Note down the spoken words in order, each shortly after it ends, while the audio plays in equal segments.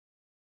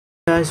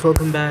Guys,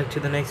 welcome back to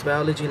the next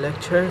biology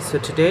lecture. So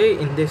today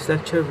in this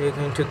lecture we are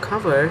going to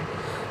cover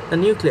the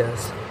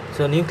nucleus.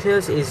 So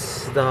nucleus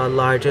is the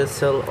largest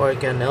cell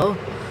organelle.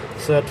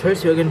 So at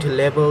first we are going to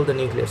label the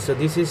nucleus. So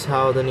this is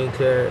how the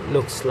nucleus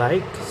looks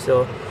like.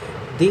 So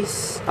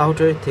this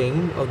outer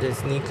thing of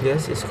this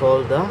nucleus is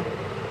called the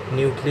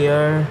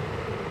nuclear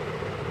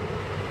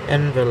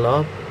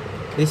envelope.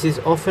 This is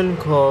often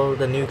called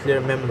the nuclear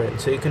membrane.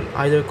 So you can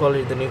either call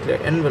it the nuclear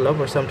envelope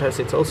or sometimes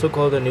it's also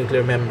called the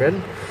nuclear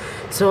membrane.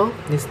 So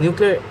this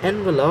nuclear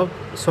envelope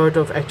sort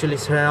of actually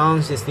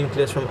surrounds this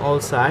nucleus from all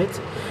sides,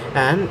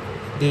 and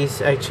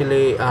this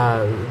actually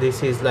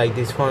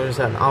this forms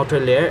an outer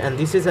layer, and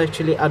this is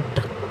actually a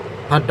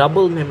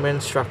double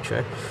membrane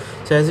structure.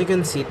 So as you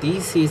can see,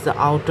 this is the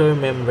outer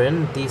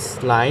membrane,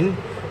 this line,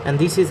 and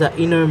this is the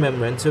inner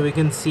membrane. So we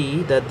can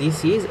see that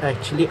this is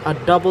actually a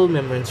double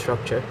membrane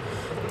structure.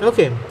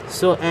 Okay,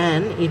 so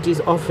and it is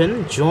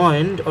often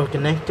joined or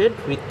connected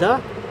with the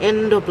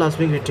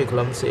endoplasmic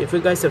reticulum. So if you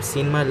guys have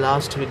seen my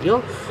last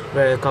video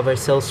where I covered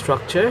cell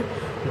structure,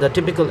 the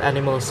typical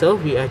animal cell,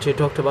 we actually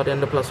talked about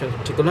endoplasmic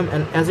reticulum,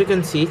 and as you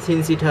can see,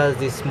 since it has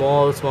this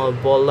small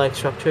ball like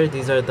structure,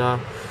 these are the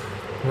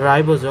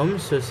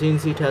ribosomes. So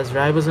since it has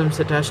ribosomes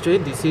attached to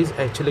it, this is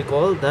actually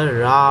called the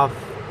RAF,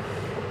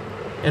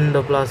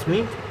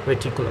 endoplasmic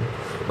reticulum.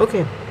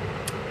 Okay,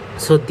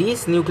 so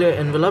this nuclear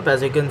envelope,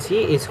 as you can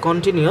see, is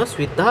continuous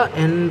with the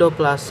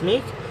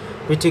endoplasmic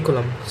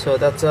reticulum. So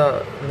that's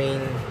a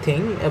main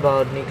thing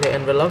about nuclear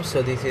envelope.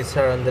 So this is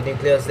around the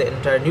nucleus. The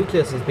entire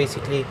nucleus is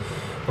basically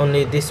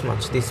only this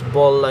much. This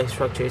ball-like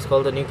structure is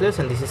called the nucleus,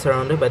 and this is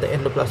surrounded by the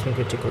endoplasmic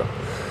reticulum.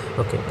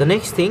 Okay, the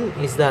next thing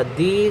is that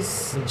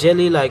this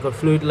jelly-like or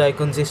fluid-like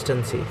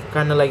consistency,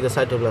 kind of like the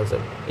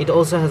cytoplasm, it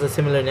also has a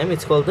similar name.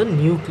 It's called the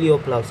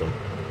nucleoplasm.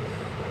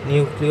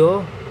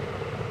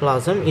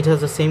 It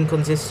has the same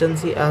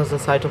consistency as the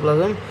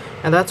cytoplasm,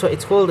 and that's why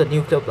it's called the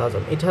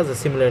nucleoplasm. It has a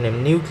similar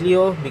name,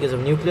 nucleo because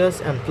of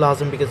nucleus and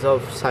plasm because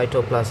of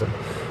cytoplasm.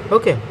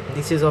 Okay,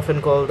 this is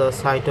often called the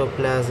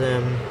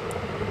cytoplasm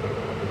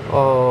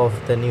of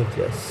the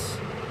nucleus.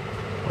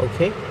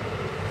 Okay,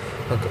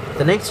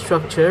 the next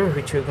structure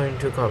which we're going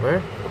to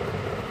cover,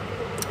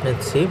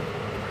 let's see.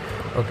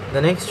 Okay,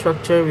 the next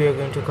structure we are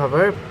going to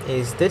cover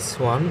is this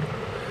one.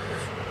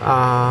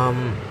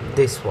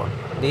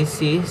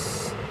 This is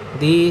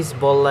this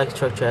ball-like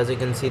structure. As you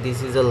can see,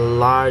 this is a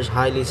large,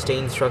 highly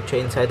stained structure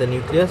inside the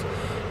nucleus.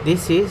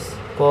 This is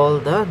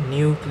called the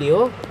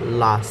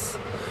nucleolus.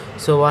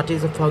 So what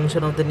is the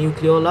function of the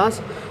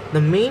nucleolus?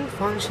 The main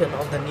function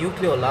of the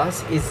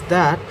nucleolus is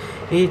that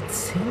it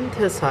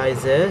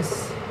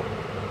synthesizes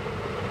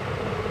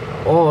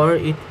or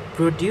it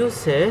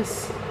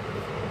produces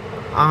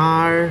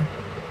our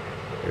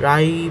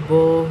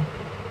ribosomes.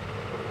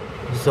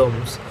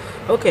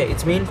 Okay,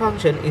 its main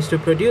function is to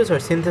produce or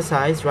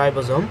synthesize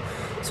ribosome.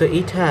 So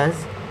it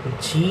has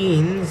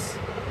genes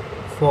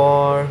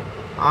for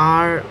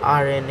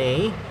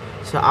rRNA.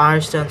 So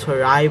R stands for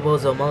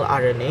ribosomal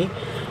RNA.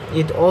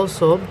 It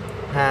also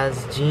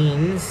has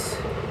genes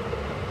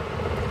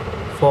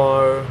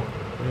for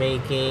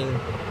making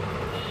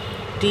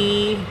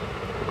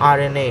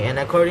tRNA, and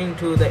according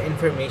to the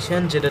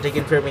genetic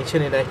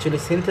information, it actually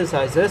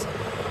synthesizes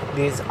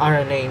these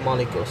RNA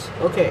molecules.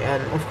 Okay,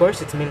 and of course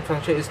its main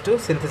function is to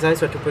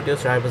synthesize or to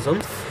produce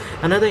ribosomes.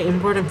 Another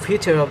important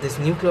feature of this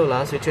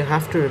nucleolus which you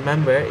have to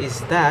remember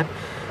is that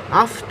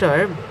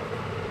after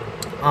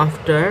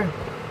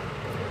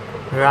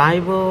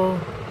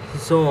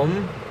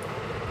ribosome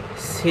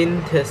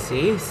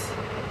synthesis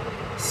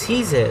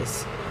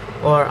ceases,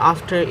 or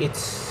after it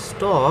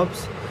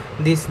stops,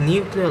 this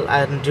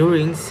and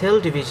during cell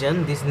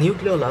division, this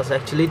nucleolus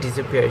actually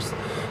disappears.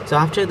 So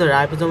after the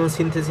ribosomal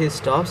synthesis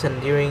stops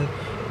and during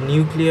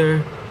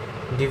nuclear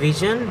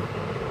division,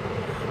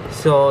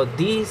 so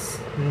this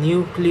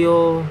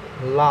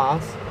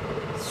nucleolus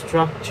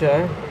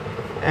structure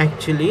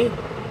actually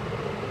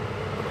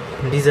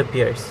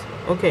disappears.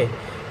 Okay,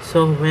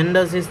 so when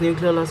does this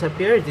nucleolus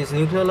appear? This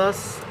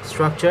nucleolus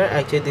structure,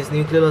 actually this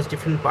nucleolus,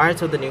 different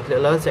parts of the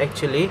nucleolus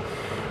actually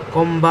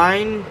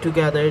combine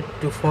together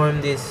to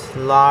form this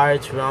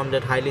large,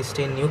 rounded, highly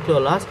stained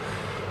nucleolus,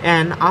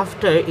 and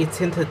after it's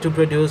synthesized to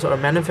produce or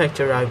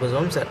manufacture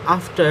ribosomes, and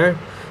after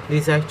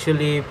this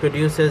actually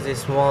produces these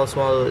small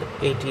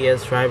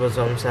ATS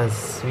ribosomes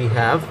as we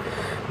have,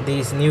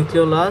 this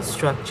nucleolus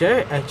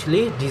structure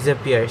actually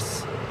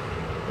disappears.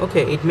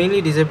 Okay, it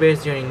mainly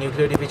disappears during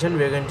nuclear division.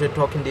 We're going to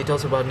talk in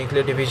details about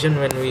nuclear division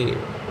when we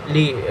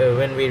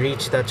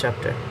reach that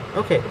chapter.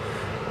 Okay,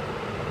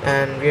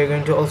 and we are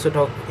going to also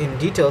talk in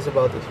details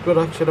about the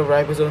production of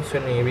ribosomes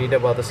when we read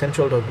about the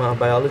central dogma of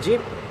biology.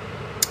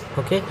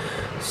 Okay,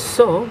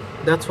 so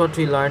that's what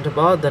we learned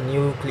about the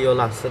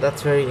nucleolus. So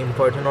that's very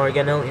important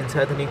organelle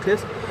inside the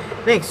nucleus.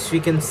 Next we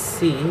can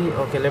see,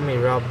 okay, let me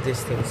rub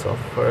these things off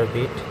for a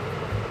bit.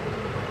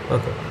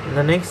 Okay,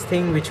 the next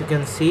thing which you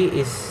can see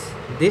is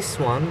this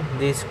one,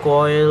 this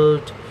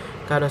coiled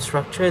kind of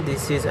structure.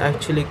 This is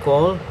actually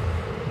called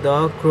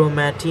the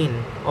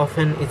chromatin.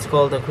 Often it's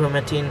called the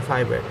chromatin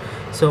fiber.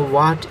 So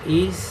what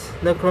is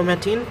the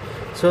chromatin?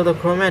 So the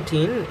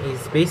chromatin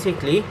is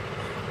basically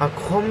a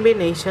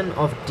combination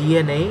of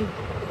DNA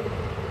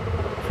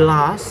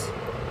plus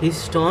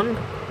histone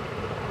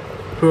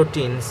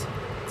proteins.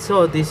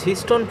 So these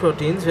histone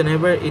proteins,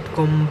 whenever it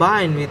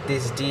combines with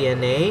this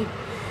DNA,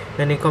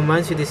 when it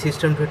combines with this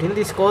histone protein,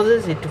 this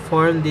causes it to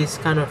form this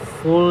kind of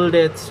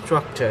folded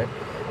structure.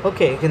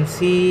 Okay, you can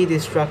see the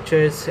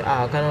structures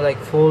kind of like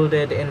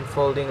folded and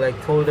folding, like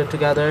folded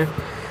together.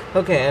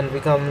 Okay, and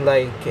become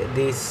like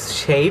this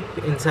shape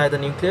inside the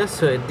nucleus.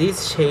 So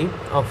this shape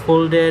of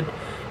folded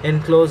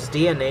enclosed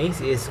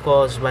DNA is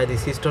caused by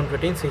this histone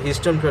proteins. So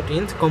histone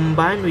proteins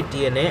combined with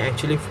DNA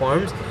actually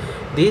forms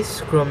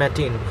this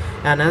chromatin.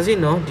 And as you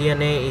know,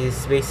 DNA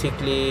is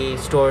basically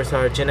stores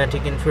our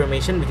genetic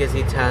information because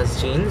it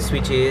has genes,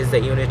 which is the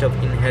unit of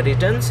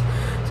inheritance.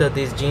 So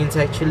these genes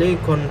actually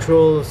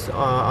controls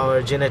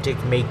our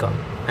genetic makeup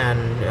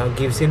and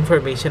gives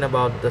information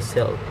about the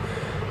cell.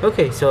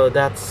 Okay, so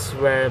that's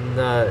where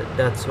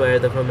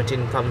the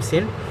chromatin comes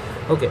in.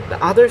 Okay,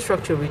 the other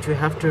structure which we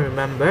have to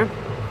remember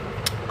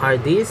are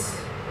these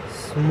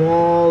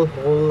small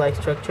hole-like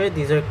structure.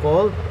 These are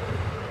called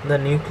the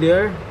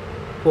nuclear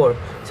pore.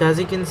 So as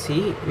you can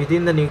see,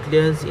 within the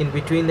nucleus, in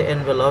between the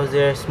envelopes,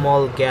 there are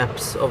small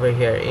gaps over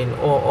here in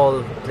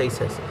all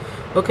places.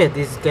 Okay,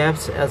 these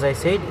gaps, as I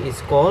said,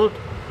 is called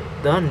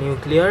the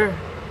nuclear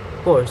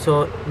pore.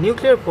 So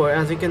nuclear pore,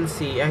 as you can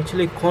see,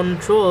 actually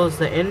controls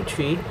the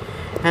entry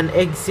and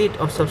exit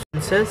of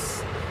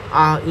substances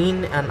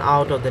in and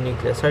out of the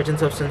nucleus. Certain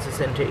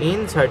substances enter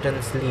in, certain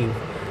leave.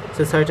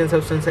 So certain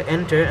substances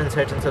enter and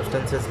certain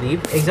substances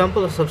leave.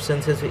 Example of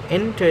substances which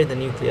enter the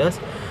nucleus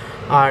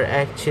are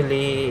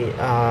actually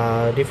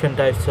different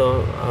types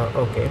of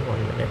okay,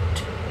 1 minute,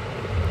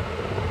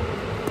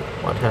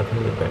 what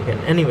happened with my pen?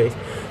 Anyways,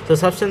 so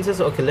substances,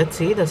 okay, let's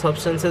see. The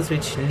substances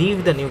which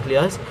leave the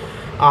nucleus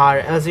are,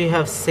 as we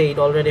have said,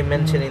 already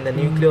mentioned in the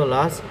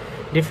nucleolus,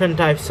 different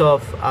types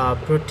of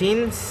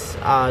proteins,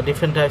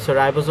 different types of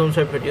ribosomes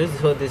are produced.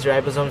 So these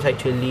ribosomes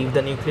actually leave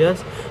the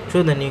nucleus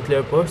through the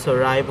nuclear pore. So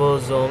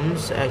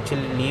ribosomes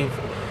actually leave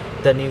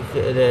the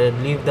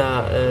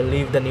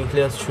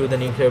nucleus through the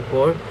nuclear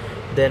pore.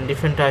 Then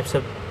different types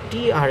of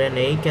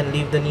tRNA can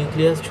leave the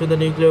nucleus through the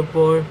nuclear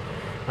pore.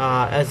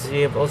 As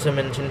we have also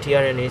mentioned,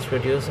 tRNA is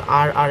produced.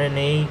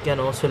 rRNA can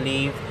also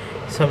leave.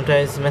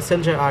 Sometimes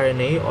messenger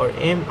RNA or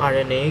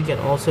mRNA can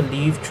also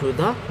leave through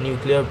the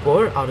nuclear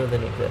pore out of the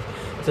nucleus.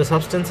 So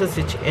substances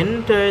which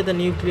enter the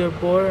nuclear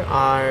pore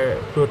are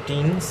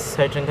proteins,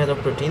 certain kinds of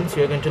proteins.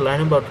 We are going to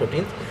learn about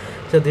proteins.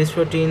 So these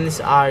proteins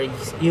are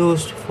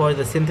used for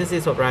the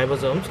synthesis of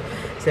ribosomes.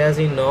 So as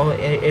you know,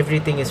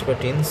 everything is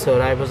proteins. So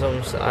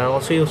ribosomes are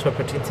also used for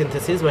protein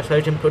synthesis, but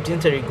certain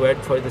proteins are required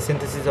for the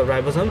synthesis of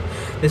ribosome.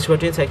 These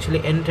proteins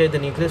actually enter the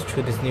nucleus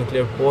through these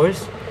nuclear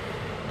pores.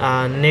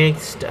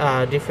 Next,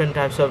 different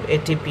types of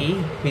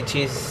ATP, which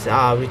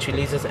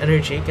releases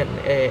energy,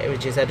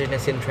 which is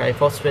adenosine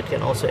triphosphate,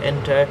 can also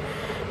enter.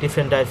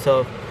 Different types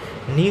of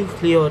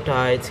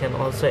nucleotides can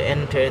also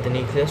enter the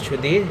nucleus through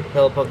the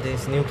help of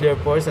these nuclear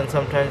pores, and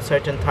sometimes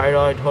certain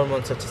thyroid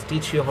hormones such as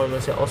T3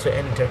 hormones can also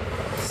enter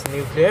this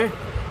nuclear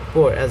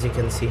pore, as you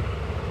can see.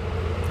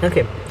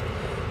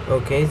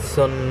 Okay,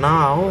 so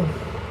now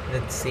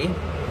let's see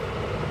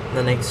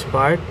the next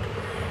part.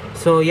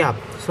 So yeah,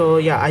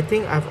 I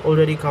think I've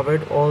already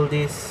covered all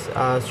this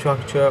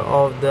structure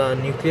of the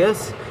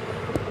nucleus.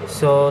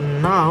 So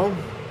now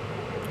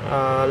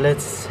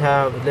let's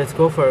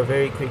go for a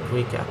very quick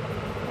recap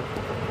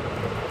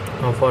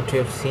of what we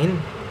have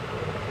seen.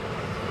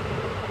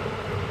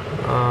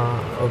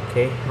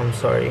 Okay, I'm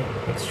sorry,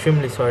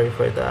 extremely sorry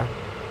for that.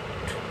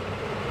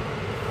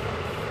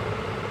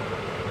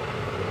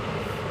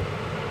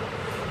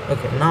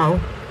 Okay, now,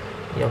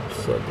 yep,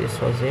 so this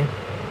was it.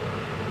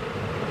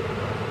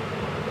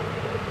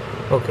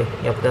 Okay,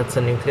 yep, that's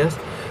the nucleus.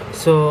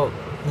 So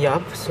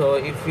yep, so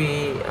if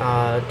we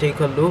take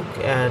a look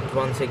at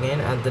once again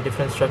at the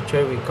different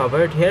structure we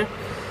covered here,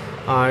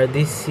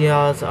 this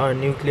here's our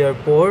nuclear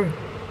pore.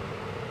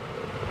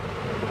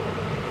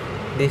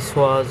 This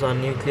was a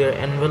nuclear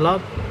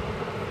envelope.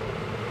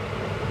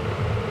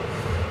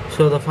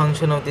 So the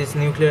function of this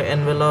nuclear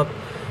envelope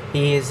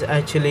is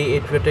actually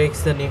it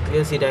protects the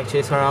nucleus. It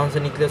actually surrounds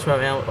the nucleus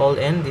from all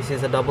ends. This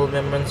is a double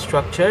membrane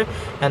structure,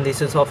 and this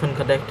is often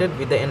connected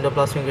with the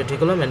endoplasmic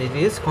reticulum, and it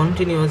is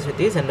continuous with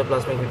this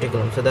endoplasmic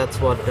reticulum. So that's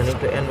what the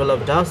nuclear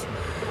envelope does.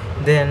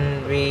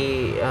 Then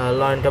we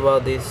learned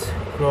about this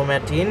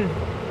chromatin.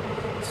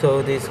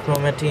 So this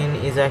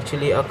chromatin is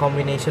actually a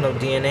combination of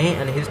DNA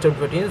and histone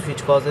proteins,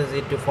 which causes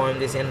it to form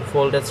this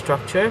enfolded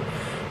structure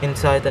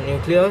inside the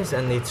nucleus,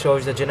 and it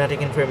stores the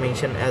genetic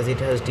information as it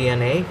has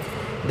DNA.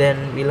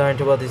 Then we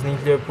learned about this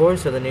nuclear pore.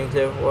 So the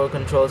nuclear pore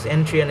controls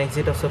entry and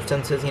exit of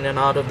substances in and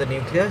out of the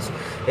nucleus.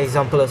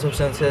 Example of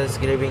substances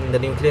leaving the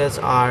nucleus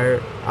are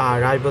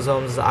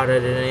ribosomes,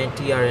 rRNA,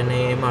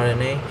 tRNA,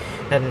 mRNA.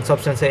 and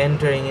substances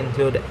entering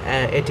include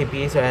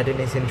ATPs or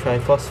adenosine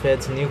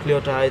triphosphates,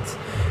 nucleotides,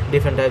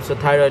 different types of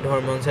thyroid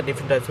hormones, and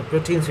different types of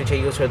proteins which are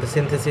used for the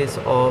synthesis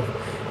of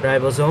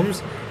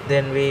ribosomes.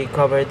 Then we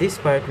cover this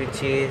part,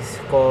 which is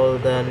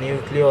called the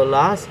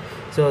nucleolus.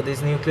 So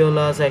this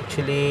nucleolus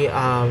actually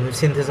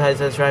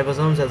synthesizes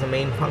ribosomes as a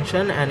main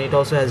function, and it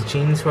also has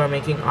genes for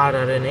making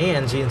rRNA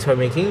and genes for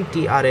making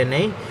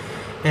tRNA.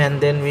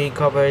 And then we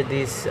cover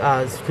this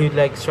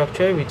fluid-like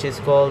structure, which is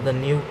called the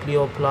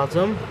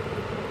nucleoplasm,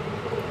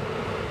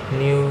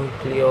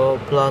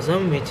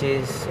 which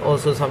is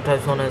also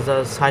sometimes known as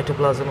the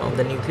cytoplasm of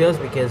the nucleus,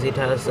 because it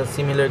has a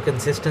similar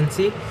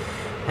consistency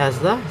as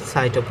the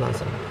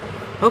cytoplasm.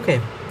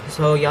 Okay,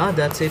 so yeah,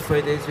 that's it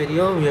for this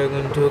video. We are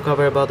going to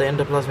cover about the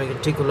endoplasmic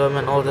reticulum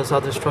and all this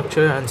other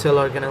structure and cell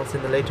organelles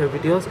in the later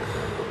videos,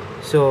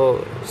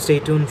 so stay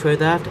tuned for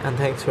that, and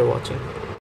thanks for watching.